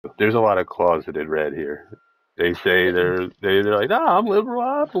There's a lot of closeted red here. They say they're like, nah, I'm liberal.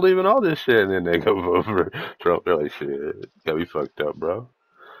 I believe in all this shit, and then they go vote for Trump. They're like, shit, got me fucked up, bro.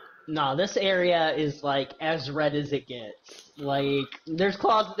 No, this area is like as red as it gets. Like there's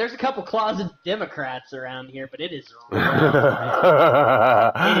a couple closet Democrats around here, but it is red, man.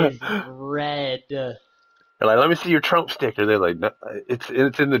 It They're is red. like, let me see your Trump sticker. They're like, no, it's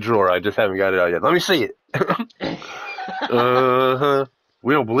in the drawer. I just haven't got it out yet. Let me see it. Uh-huh.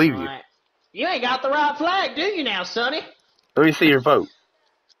 We don't believe you. Right. You ain't got the right flag, do you now, Sonny? Let me see your vote.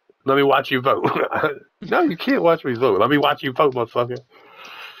 Let me watch you vote. No, you can't watch me vote. Let me watch you vote, motherfucker.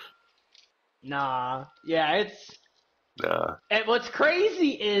 Nah. Yeah, it's Nah. and what's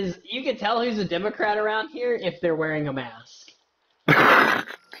crazy is you can tell who's a Democrat around here if they're wearing a mask.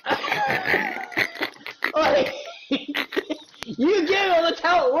 Like you get it, that's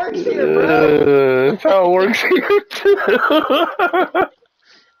how it works here, bro. That's how it works here too.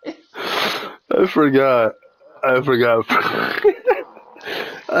 I forgot. I forgot.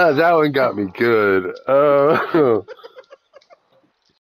 That one got me good.